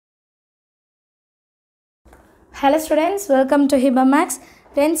Hello students, welcome to Hiba Max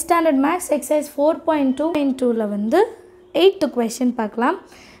 10th standard Max exercise 4.2 ல வந்து 8th question பார்க்கலாம்.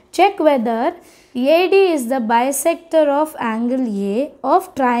 Check whether AD is the bisector of angle A of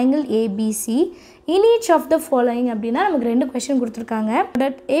triangle ABC in each of the following அப்படினா நமக்கு ரெண்டு question கொடுத்திருக்காங்க.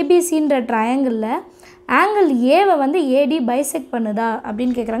 That ABC ன்ற triangleல angle A வை வந்து AD bisect பண்ணுதா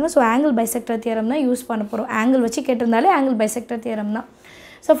அப்படினு கேக்குறாங்க. So angle bisector theorem தான் யூஸ் பண்ண போறோம். angle வச்சு கேட்டிருந்தாலே angle bisector theorem தான்.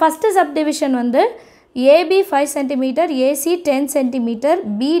 So first subdivision வந்து AB 5 cm, AC 10 cm,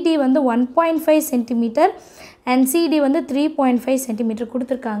 BD வந்து 1.5 cm and CD வந்து 3.5 cm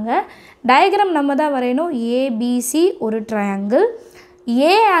கொடுத்திருக்காங்க. டயகிராம் நம்ம தான் வரையணும். ABC ஒரு ட்ரையாங்கிள்,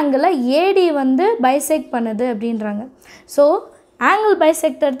 A ஆங்கிளை AD வந்து பைசெக்ட் பண்ணுது அப்படின்றாங்க. ஸோ ஆங்கிள்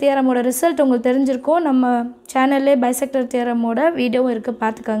பைசெக்டர் தியரமோட ரிசல்ட் உங்களுக்கு தெரிஞ்சிருக்கும். நம்ம சேனல்லே பைசெக்டர் தியரமோட வீடியோவும் இருக்குது,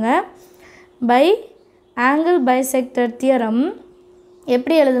 பார்த்துக்கோங்க. பை ஆங்கிள் பைசெக்டர் தியரம்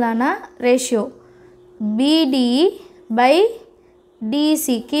எப்படி எழுதலான்னா ரேஷியோ BD by DC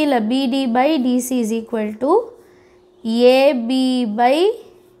கீழே BD by DC is equal to AB by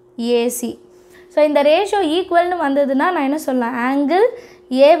AC. So இந்த ரேஷியோ ஈக்குவல்னு வந்ததுன்னா நான் என்ன சொல்லலாம், ஆங்கிள்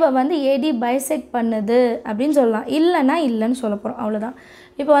ஏவை வந்து AD பைசெக்ட் பண்ணுது அப்படின்னு சொல்லலாம். இல்லைன்னா இல்லைன்னு சொல்ல போகிறோம், அவ்வளோதான்.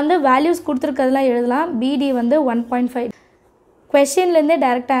 இப்போ வந்து வேல்யூஸ் கொடுத்துருக்கிறதுலாம் எழுதலாம். BD வந்து 1.5, கொஷின்லேருந்தே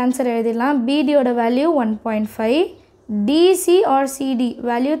டேரெக்டாக ஆன்சர் எழுதிடலாம். BDயோட value 1.5, DC or CD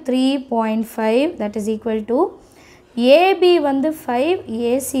value 3.5, that is equal to AB வந்து 5,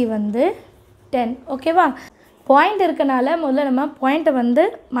 AC வந்து 10. ஓகேவா? பாயிண்ட் இருக்கனால முதல்ல நம்ம பாயிண்ட்டை வந்து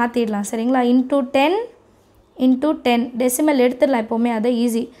மாற்றிடலாம், சரிங்களா? into 10 டெசிமல் எடுத்துடலாம் எப்போவுமே, அதை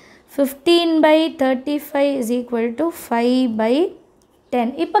ஈஸி. 15/35 is equal to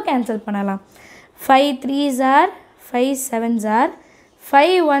 5/10. இப்போ கேன்சல் பண்ணலாம். 5 3s are 5 7s are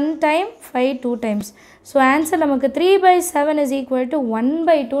 5 1 time 5 2 times. So answer நமக்கு 3/7 is equal to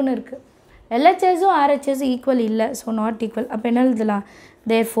 1/2ன்னு இருக்குது. LHSும் RHSும் ஈக்குவல் இல்லை, ஸோ நாட் ஈக்குவல். அப்போ என்ன எழுதலாம்?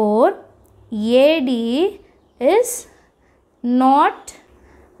 therefore AD is not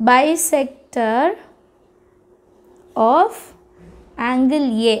bisector of angle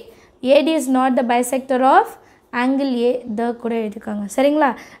A. AD is not the bisector of angle A. த கூட எழுதிக்காங்க,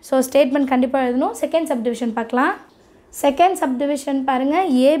 சரிங்களா? So statement கண்டிப்பாக எழுதணும். செகண்ட் சப்டிவிஷன் பார்க்கலாம். செகண்ட் சப்டிவிஷன் பாருங்கள்.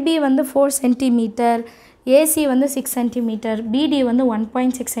 AB வந்து 4 cm, AC வந்து 6 cm, BD வந்து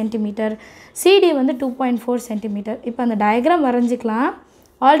 1.6 cm, CD வந்து 2.4 cm. இப்போ அந்த டயக்ராம் வரைஞ்சிக்கலாம்.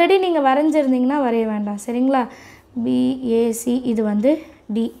 ஆல்ரெடி நீங்கள் வரைஞ்சிருந்தீங்கன்னா வரைய வேண்டாம், சரிங்களா? BAC இது வந்து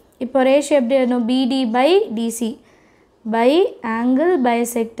D. இப்போ ரேஷியோ எப்படி எழுதணும்? BD by DC by angle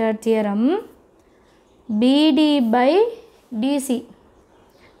bisector theorem BD by DC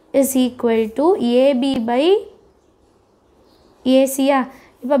is equal to AB by Asia.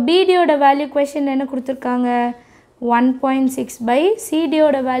 இப்போ பிடியோட வேல்யூ கொஷின் என்ன கொடுத்துருக்காங்க? 1.6 பை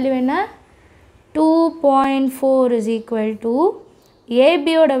சிடியோட வேல்யூ என்ன? 2.4 is equal to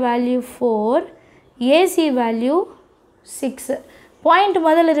ஏபியோட value 4, AC value 6. Point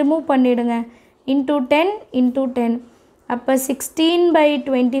முதல்ல ரிமூவ் பண்ணிவிடுங்க. into 10 அப்போ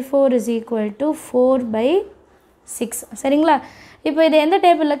 16/24 is equal to 4/6, சரிங்களா? இப்போ இது எந்த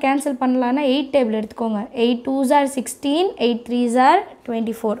டேபிளில் கேன்சல் பண்ணலான்னா 8 டேபிள் எடுத்துக்கோங்க. 8 2s are 16, 8 3s are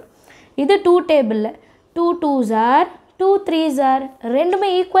 24. இது 2 டேபிளில் 2 2s are 2 3s are ரெண்டுமே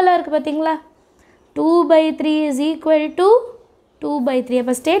ஈக்குவலாக இருக்குது, பார்த்தீங்களா? 2/3 is equal to 2/3.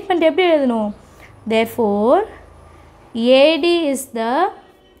 அப்போ ஸ்டேட்மெண்ட் எப்படி எழுதணும்? therefore AD is the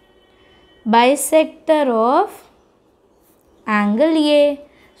bisector of angle A.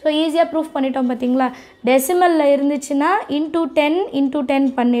 So ஈஸியாக ப்ரூஃப் பண்ணிட்டோம், பார்த்தீங்களா? டெசிமலில் இருந்துச்சுன்னா into 10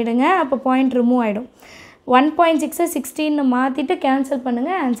 பண்ணிவிடுங்க, அப்போ பாயிண்ட் ரிமூவ் ஆகிடும். 1.6 16 மாற்றிட்டு கேன்சல்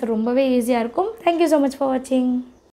பண்ணுங்கள். ஆன்சர் ரொம்பவே ஈஸியாக இருக்கும். தேங்க்யூ ஸோ மச் ஃபார் வாட்சிங்.